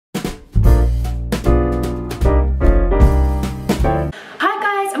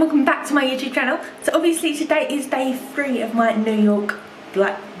YouTube channel. So obviously today is day 3 of my New York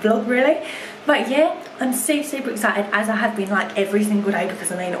vlog really. But yeah, I'm super excited, as I have been like every single day,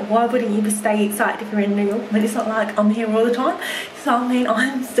 because I mean, why wouldn't you stay excited if you're in New York? I mean, it's not like I'm here all the time. So I mean,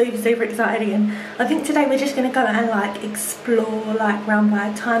 I'm super excited, and I think today we're just gonna go and like explore like round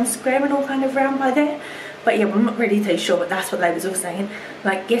by Times Square and all kind of round by there. But yeah, I'm not really too sure, but that's what they was all saying,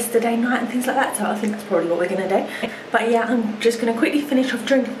 like yesterday night and things like that. So I think that's probably what we're gonna do. But yeah, I'm just gonna quickly finish off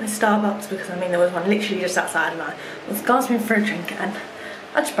drinking my Starbucks, because I mean, there was one literally just outside and I was gasping for a drink, and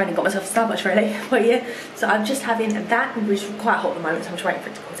I just only got myself a Starbucks really. But yeah, so I'm just having that, which is quite hot at the moment, so I'm just waiting for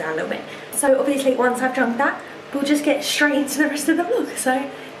it to cool down a little bit. So obviously once I've drunk that, we'll just get straight into the rest of the vlog.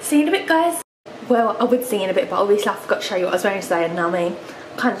 So see you in a bit, guys. Well, I would see you in a bit, but obviously I forgot to show you what I was wearing today, and I mean,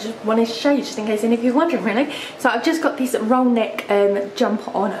 kind of just wanted to show you just in case any of you are wondering really. So I've just got this roll neck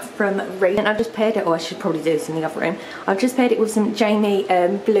jumper on from Reed, and I've just paired it, or I should probably do this in the other room. I've just paired it with some Jamie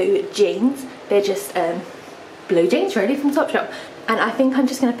blue jeans. They're just blue jeans really from Topshop. And I think I'm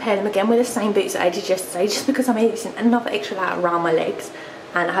just going to pair them again with the same boots that I did yesterday, just because I made another extra layer around my legs,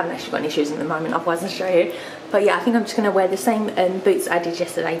 and I haven't actually got any shoes at the moment, otherwise I'll show you. But yeah, I think I'm just going to wear the same boots I did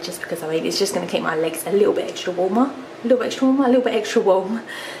yesterday, just because I mean, it's just going to keep my legs a little bit extra warmer. A little bit extra warm,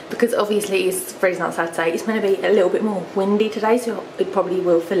 because obviously it's freezing outside today. It's going to be a little bit more windy today, so it probably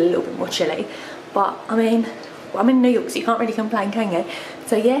will feel a little bit more chilly. But I mean, I'm in New York, so you can't really complain, can you?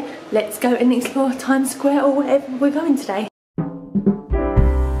 So yeah, let's go and explore Times Square or wherever we're going today.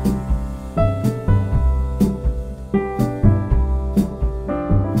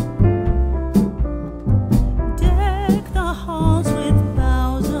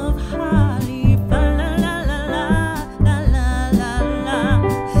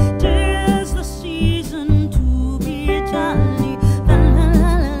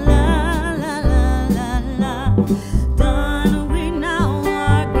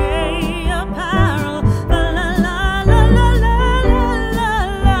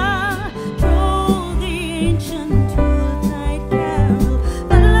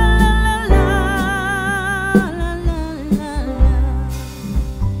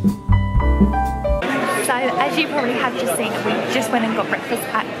 As you probably have just seen, we just went and got breakfast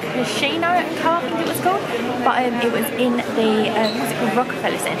at CUCINA, I think it was called, but it was in the what's it called,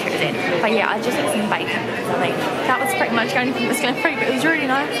 Rockefeller Centre it was in. But yeah, I just got some bacon. I mean, that was pretty much the only thing that was going through, but it was really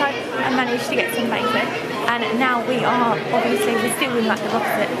nice. So I managed to get some bacon, and now we are obviously, we're still in like the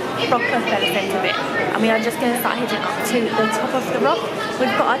Rockefeller Centre bit, and we are just going to start heading up to the top of the rock.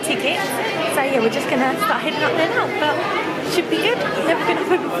 We've got our tickets, so yeah, we're just going to start heading up there now. But should be good. Never been up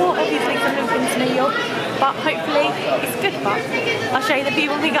here before, obviously, because I've never been to New York. But hopefully it's good, but I'll show you the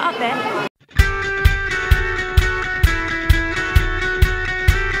view when we get up there.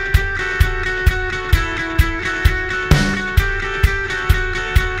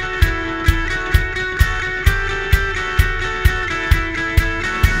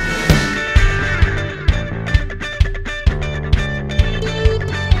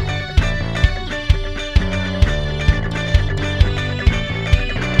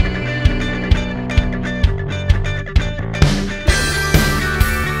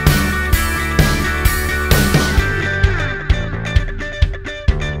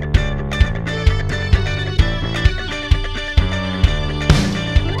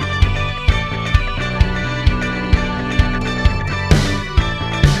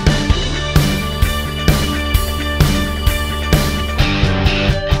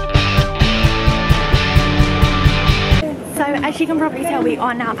 As you can probably tell, we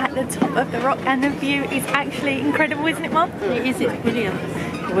are now at the top of the rock, and the view is actually incredible, isn't it, Mum? It is, it's brilliant.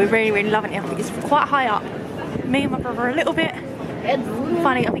 We're really loving it. I think it's quite high up. Me and my brother are a little bit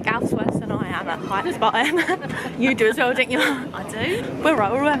funny. I think Alf's worse than I am at heights, but you do as well, don't you? I do. We're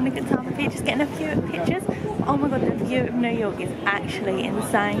right, we're all having a good time up here, just getting a few pictures. Oh my god, the view of New York is actually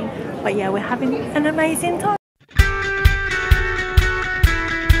insane. But yeah, we're having an amazing time.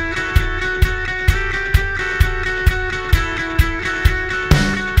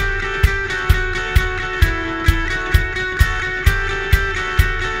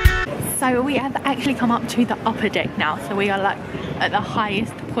 So we have actually come up to the upper deck now, so we are like at the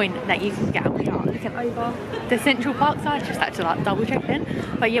highest point that you can get. We are looking over the Central Park side, just had to like double check then.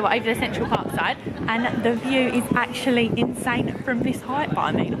 But yeah, we're over the Central Park side, and the view is actually insane from this height. But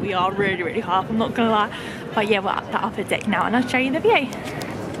I mean, we are really high up, I'm not gonna lie. But yeah, we're at the upper deck now, and I'll show you the view.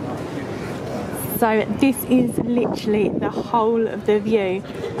 So this is literally the whole of the view,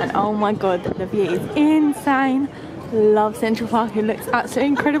 and oh my god, the view is insane. Love Central Park, it looks absolutely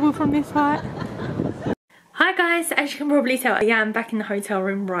incredible from this height. Hi guys, as you can probably tell, I am back in the hotel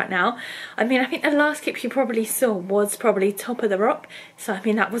room right now. I mean, I think the last clip you probably saw was probably top of the rock. So I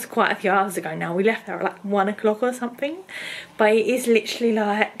mean, that was quite a few hours ago now. We left there at like 1 o'clock or something. But it is literally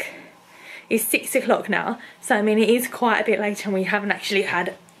like, it's 6 o'clock now. So I mean, it is quite a bit later and we haven't actually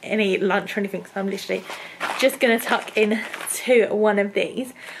had any lunch or anything. So I'm literally just gonna tuck in to one of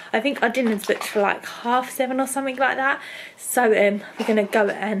these. I think our dinner's booked for like 7:30 or something like that. So we're gonna go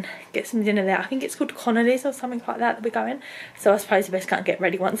and get some dinner there. I think it's called CONNELLY'S or something like that we're going. So I suppose I best can't get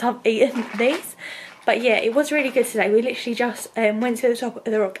ready once I've eaten these. But yeah, it was really good today. We literally just went to the top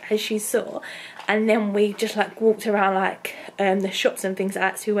of the rock, as you saw, and then we just like walked around like the shops and things like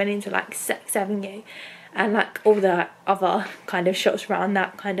that. So we went into like Saks Avenue and like all the other kind of shops around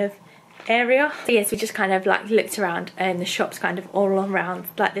that kind of area. So yes, we just kind of like looked around the shops kind of all around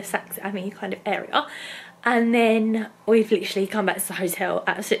like the Saks Avenue kind of area. And then we've literally come back to the hotel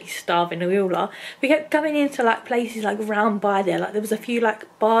absolutely starving, we all are. We kept going into like places like round by there, like there was a few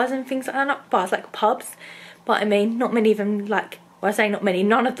like bars and things like that, not bars, like pubs. But I mean, not many of them, like, well, I say not many,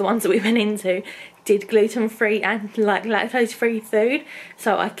 none of the ones that we went into did gluten-free and like lactose-free food.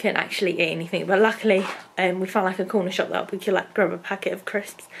 So I couldn't actually eat anything. But luckily we found like a corner shop that we could like grab a packet of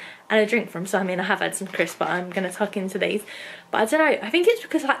crisps and a drink from. So I mean, I have had some crisps, but I'm gonna tuck into these. But I don't know, I think it's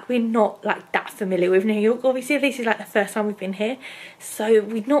because like we're not like that familiar with New York. Obviously this is like the first time we've been here, so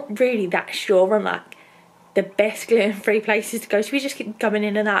we're not really that sure on like the best gluten-free places to go. So we just keep going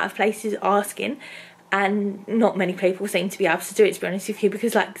in and out of places asking, and not many people seem to be able to do it, to be honest with you,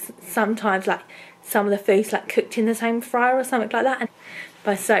 because like sometimes like some of the food's like cooked in the same fryer or something like that. And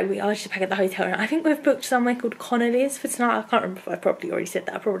but so we are just back at the hotel, and I think we've booked somewhere called CONNELLY'S for tonight. I can't remember if I probably already said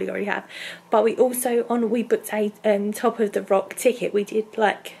that. I probably already have. But we also we booked a top of the rock ticket. We did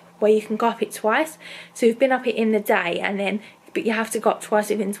like where you can go up it twice. So we've been up it in the day, and then but you have to go up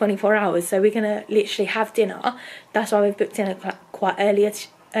twice within 24 hours. So we're gonna literally have dinner. That's why we've booked dinner quite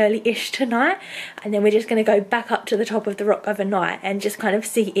early-ish tonight, and then we're just going to go back up to the top of the rock overnight and just kind of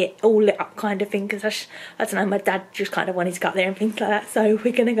see it all lit up kind of thing, because I don't know, my dad just kind of wanted to go up there and things like that. So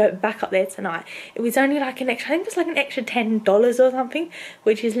we're going to go back up there tonight. It was only like an extra, I think it was like an extra $10 or something,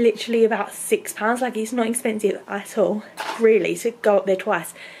 which is literally about £6. Like, it's not expensive at all really to go up there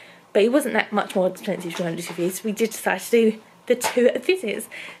twice, but it wasn't that much more expensive, to be honest with you. So we did decide to do the 2 visits.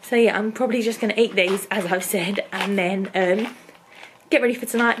 So yeah, I'm probably just going to eat these, as I've said, and then get ready for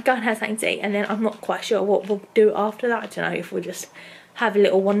tonight, go and have something to eat, and then I'm not quite sure what we'll do after that. I don't know if we'll just have a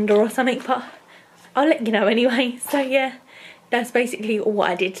little wander or something, but I'll let you know anyway. So yeah, that's basically what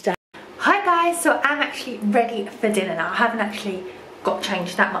I did today. Hi guys, so I'm actually ready for dinner now. I haven't actually got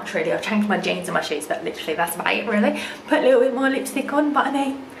changed that much really. I've changed my jeans and my shoes, but literally that's about it really. Put a little bit more lipstick on, but I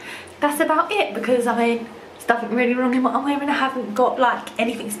mean, that's about it, because I mean, there's nothing really wrong in what I'm wearing. I haven't got like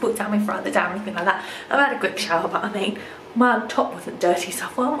anything split down my front, the down or anything like that. I've had a quick shower, but I mean, my top wasn't dirty, so I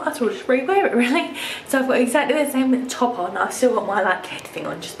thought I might as well just rewear it really. So I've got exactly the same top on. I've still got my like head thing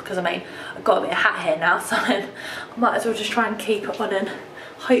on, just because I mean, I've got a bit of hat hair now, so I might as well just try and keep it on and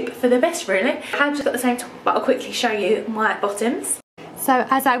hope for the best really. I've just got the same top, but I'll quickly show you my bottoms. So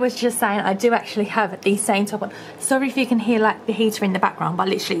as I was just saying, I do actually have the same top on. Sorry if you can hear like the heater in the background, but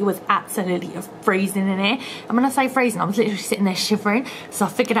literally it was absolutely freezing in here. And when I say freezing, I was literally sitting there shivering. So I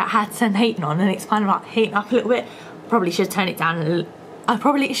figured out how to turn the heating on, and it's kind of like heating up a little bit. Probably should turn it down a little. I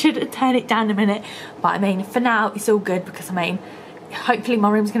probably should turn it down a minute, but I mean, for now it's all good, because I mean, hopefully my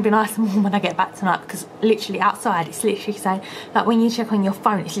room's gonna be nice and warm when I get back tonight, because literally outside it's literally saying, like when you check on your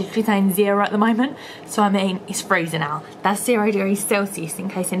phone, it's literally saying 0 at the moment. So I mean, it's freezing out. That's 0 degrees Celsius, in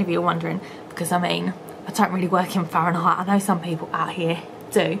case any of you are wondering, because I mean, I don't really work in Fahrenheit. I know some people out here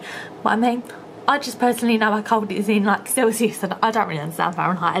do, but I mean, I just personally know how cold it is in like Celsius, and I don't really understand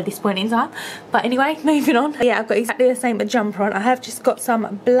Fahrenheit at this point in time. But anyway, moving on. Yeah, I've got exactly the same jumper on. I have just got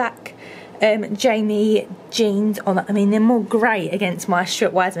some black Jamie jeans on. I mean, they're more grey against my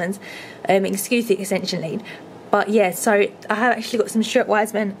Stuart Weitzman's. Excuse the extension lead. But yeah, so I have actually got some Stuart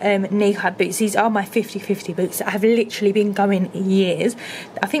Weitzman knee-high boots. These are my 50-50 boots that have literally been going years.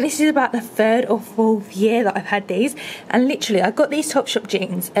 I think this is about the 3rd or 4th year that I've had these. And literally, I got these Topshop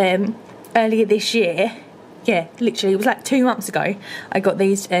jeans earlier this year. Yeah, literally, it was like 2 months ago I got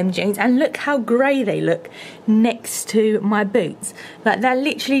these jeans, and look how grey they look next to my boots. Like, that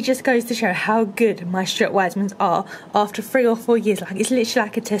literally just goes to show how good my Stuart Weitzmans are after 3 or 4 years. Like, it's literally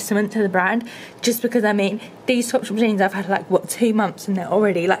like a testament to the brand, just because I mean, these Topshop jeans I've had like, what, 2 months, and they're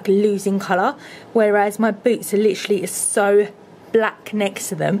already like losing colour, whereas my boots are literally so black next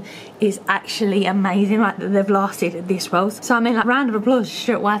to them is actually amazing, like that they've lasted this well. So I mean, like, round of applause to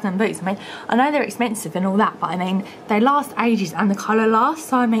Stuart Weitzman boots. I mean, I know they're expensive and all that, but I mean, they last ages and the colour lasts.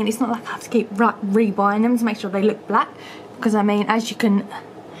 So I mean, it's not like I have to keep rebuying them to make sure they look black, because I mean, as you can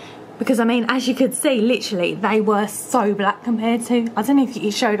see, literally they were so black compared to, I don't know if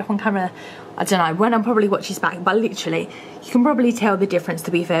it showed up on camera, I don't know, when I'm probably watching this back, but literally you can probably tell the difference,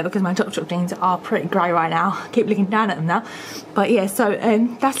 to be fair, because my Topshop jeans are pretty grey right now. I keep looking down at them now. But yeah, so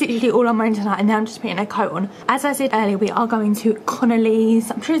that's literally all I'm wearing tonight, and then I'm just putting a coat on. As I said earlier, we are going to Connelly's.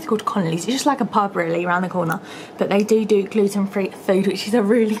 I'm sure it's called Connelly's. It's just like a pub really around the corner, but they do gluten-free food, which is a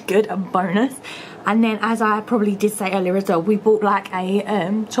really good bonus. And then, as I probably did say earlier as well, we bought like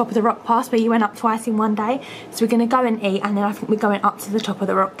a Top of the Rock pass where you went up twice in one day. So we're going to go and eat, and then I think we're going up to the Top of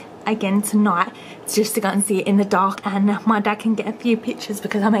the Rock again tonight just to go and see it in the dark, and my dad can get a few pictures,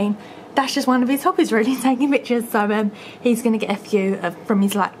 because I mean, that's just one of his hobbies really, taking pictures. So he's going to get a few from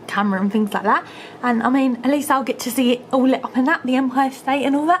his like camera and things like that, and I mean, at least I'll get to see it all lit up and that, the Empire State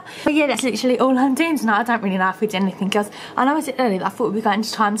and all that. But yeah, that's literally all I'm doing tonight. I don't really know if we did anything else. I know I said earlier that I thought we'd be going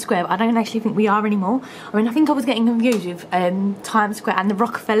to Times Square, but I don't actually think we are anymore. I mean, I think I was getting confused with Times Square and the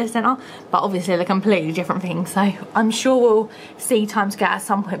Rockefeller Centre, but obviously they're completely different things. So I'm sure we'll see Times Square at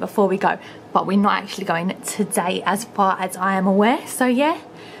some point before we go, but we're not actually going today as far as I am aware. So yeah,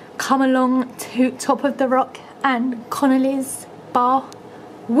 come along to Top of the Rock and Connelly's bar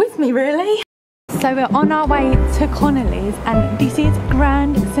with me really. So we're on our way to Connelly's, and this is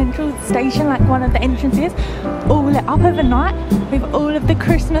Grand Central Station, like one of the entrances, all lit up overnight with all of the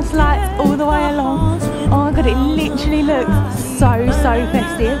Christmas lights all the way along. Oh my god, it literally looks so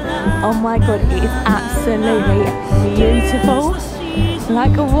festive. Oh my god, it is absolutely beautiful.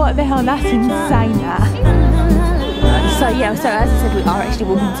 Like, what the hell, that's insane that. So yeah, so as I said, we are actually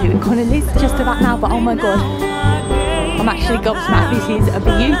walking to Connelly's just about now, but oh my god, I'm actually gobsmacked. This is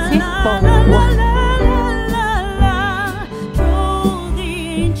beautiful.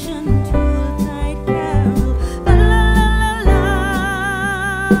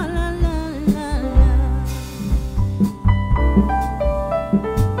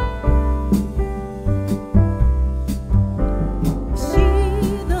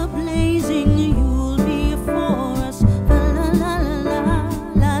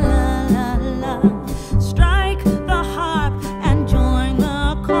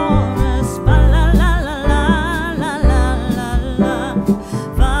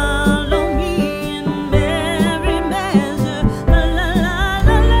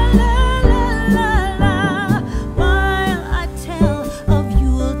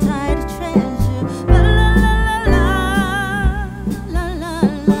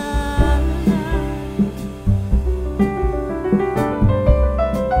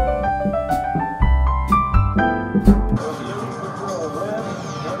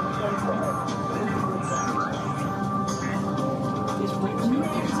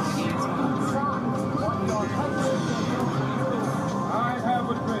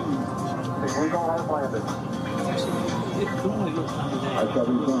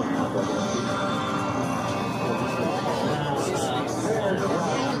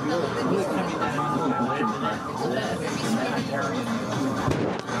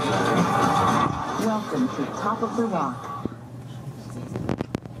 Welcome to Top of the Rock.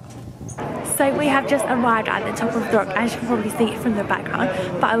 So we have just arrived at the Top of the Rock, as you can probably see it from the background,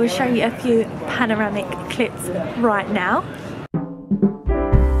 but I will show you a few panoramic clips right now.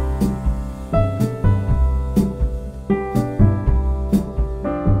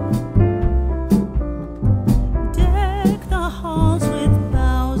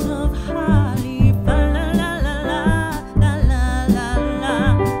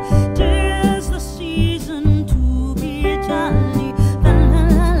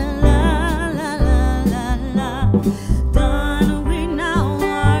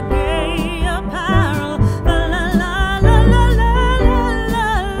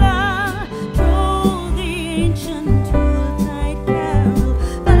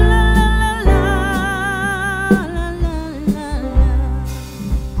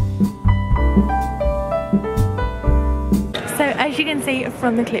 As you can see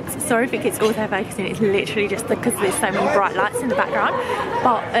from the clips, sorry if it gets auto focusing, it's literally just because there's so many bright lights in the background.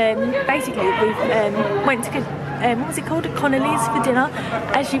 But basically we went to what was it called, Connelly's for dinner,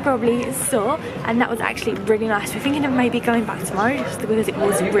 as you probably saw, and that was actually really nice. We're thinking of maybe going back tomorrow just because it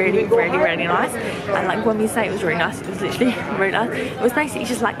was really nice. And like, when we say it was really nice, it was literally really nice. It was basically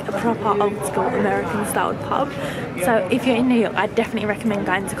just like a proper old school American style pub. So if you're in New York, I definitely recommend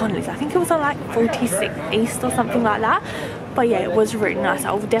going to Connelly's. I think it was on like 46th East or something like that. But yeah, it was really nice.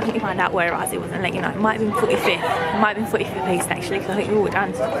 I'll definitely find out where it was. It wasn't let you know. It might have been 45th. It might have been 45th East actually, because I think we walked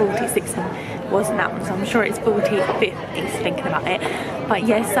down to 46th and it wasn't that one. So I'm sure it's 45th East thinking about it. But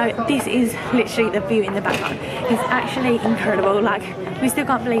yeah, so this is literally the view in the background. It's actually incredible. Like, we still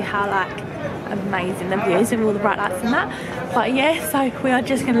can't believe how like amazing the views and all the bright lights and that. But yeah, so we are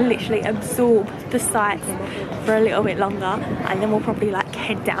just going to literally absorb the sights for a little bit longer, and then we'll probably like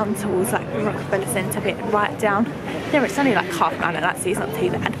head down towards like the Rockefeller Centre bit, right down there. It's only like half an hour and that's, so it's not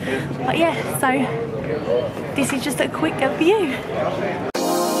too bad. But yeah, so this is just a quick view.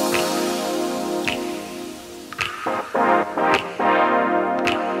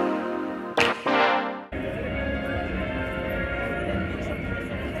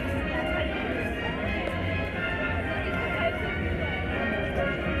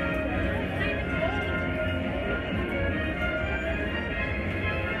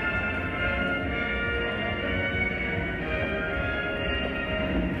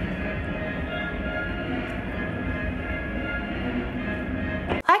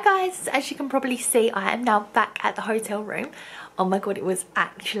 Hi guys, as you can probably see, I am now back at the hotel room. Oh my god, it was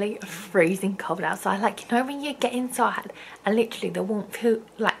actually freezing cold outside. Like, you know when you get inside and literally the warmth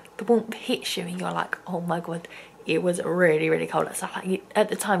hits you and you're like, oh my god, it was really, really cold outside. Like, at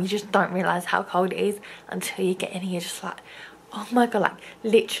the time you just don't realise how cold it is until you get in here. You're just like, oh my god, like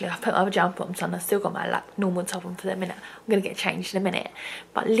literally I've put my jumper on, so I've still got my like normal top on for the minute. I'm gonna get changed in a minute,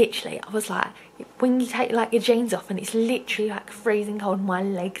 but literally I was like, when you take like your jeans off and it's literally like freezing cold, my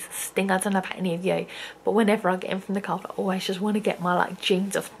legs sting. I don't know about any of you, but whenever I get in from the cold, I always just want to get my like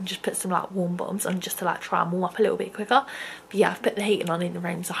jeans off and just put some like warm bottoms on, just to like try and warm up a little bit quicker. But yeah, I've put the heating on in the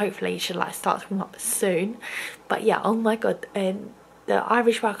room, so hopefully it should like start to warm up soon. But yeah, oh my god, the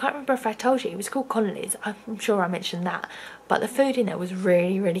Irish bar, I can't remember if I told you, it was called Connelly's. I'm sure I mentioned that, but the food in there was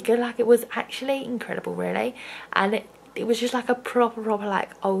really, really good. Like, it was actually incredible, really. And it was just like a proper like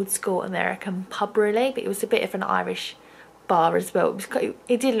old school American pub, really, but it was a bit of an Irish bar as well.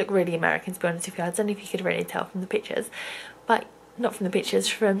 It did look really American, to be honest with you. I don't know if you could really tell from the pictures, but not from the pictures,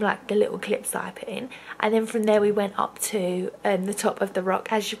 from like the little clips that I put in. And then from there we went up to the top of the rock,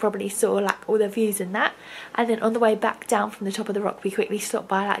 as you probably saw, like all the views and that. And then on the way back down from the top of the rock, we quickly stopped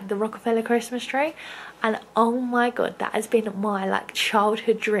by like the Rockefeller Christmas tree. And oh my god, that has been my like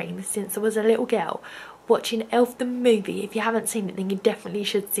childhood dream since I was a little girl, watching Elf the movie. If you haven't seen it, then you definitely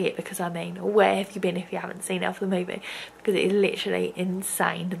should see it, because I mean, where have you been if you haven't seen Elf the movie? Because it is literally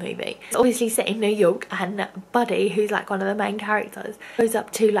insane, the movie. It's obviously set in New York, and Buddy, who's like one of the main characters, goes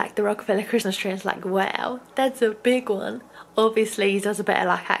up to like the Rockefeller Christmas tree and is like, wow, that's a big one. Obviously he does a better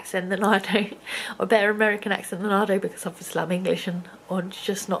like accent than I do, or a better American accent than I do, because obviously I'm English and I'm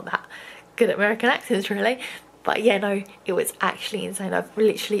just not that good at American accents, really. But yeah, no, it was actually insane. I've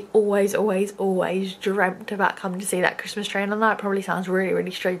literally always dreamt about coming to see that Christmas tree, and I know it probably sounds really, really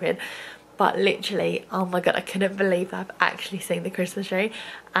stupid, but literally, oh my god, I couldn't believe I've actually seen the Christmas tree,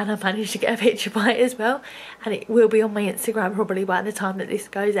 and I managed to get a picture by it as well, and it will be on my Instagram probably by the time that this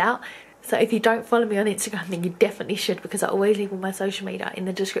goes out. So if you don't follow me on Instagram, then you definitely should, because I always leave all my social media in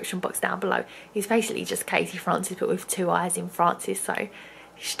the description box down below. It's basically just katiefranciis, but with 2 eyes in Francis, so you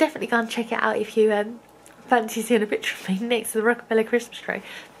should definitely go and check it out if you fancy seeing a picture of me next to the Rockefeller Christmas tree,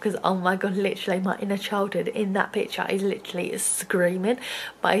 because oh my god, literally my inner childhood in that picture is literally screaming.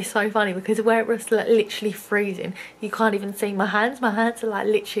 But it's so funny because where it was like literally freezing, you can't even see my hands. My hands are like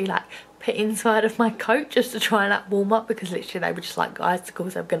literally like put inside of my coat just to try and like warm up, because literally they were just like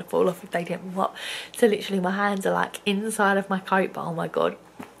icicles, they were going to fall off if they didn't warm up. So literally my hands are like inside of my coat. But oh my god,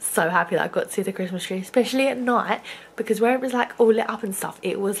 so happy that I got to see the Christmas tree, especially at night, because where it was like all lit up and stuff,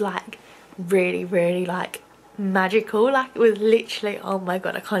 it was like really, really like magical. Like, it was literally, oh my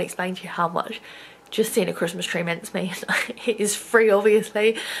god, I can't explain to you how much just seeing a Christmas tree meant to me. It is free,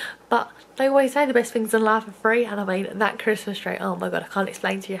 obviously, but they always say the best things in life are free, and I mean, that Christmas tree, oh my god, I can't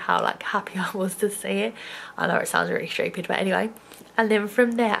explain to you how like happy I was to see it. I know it sounds really stupid, but anyway. And then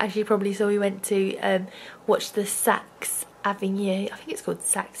from there, as you probably saw, we went to watch the Saks Avenue, I think it's called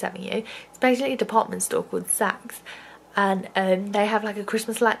Saks Avenue. It's basically a department store called Saks, and they have like a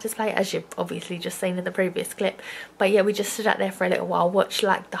Christmas light display, as you've obviously just seen in the previous clip. But yeah, we just stood out there for a little while, watched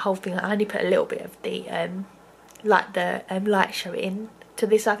like the whole thing. I only put a little bit of the light show in to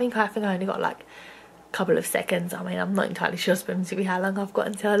this. I think I only got like a couple of seconds. I mean, I'm not entirely sure, to be how long I've got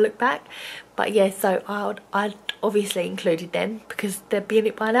until I look back. But yeah, so I'd obviously included them because they'd be in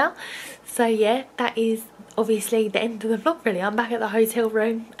it by now. So yeah, that is obviously the end of the vlog, really. I'm back at the hotel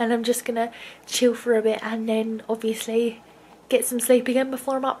room and I'm just gonna chill for a bit, and then obviously get some sleep again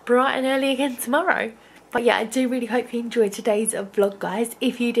before I'm up bright and early again tomorrow. But yeah, I do really hope you enjoyed today's vlog, guys.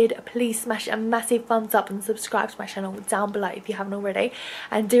 If you did, please smash a massive thumbs up and subscribe to my channel down below if you haven't already.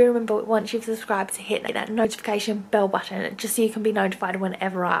 And do remember, once you've subscribed, to hit that notification bell button just so you can be notified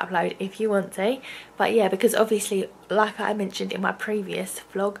whenever I upload if you want to. But yeah, because obviously, like I mentioned in my previous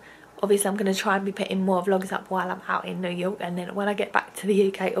vlog, obviously I'm going to try and be putting more vlogs up while I'm out in New York, and then when I get back to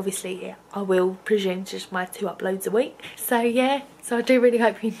the UK, obviously, yeah, I will presume just my 2 uploads a week. So yeah, so I do really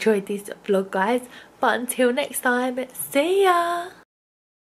hope you enjoyed this vlog, guys. But until next time, see ya!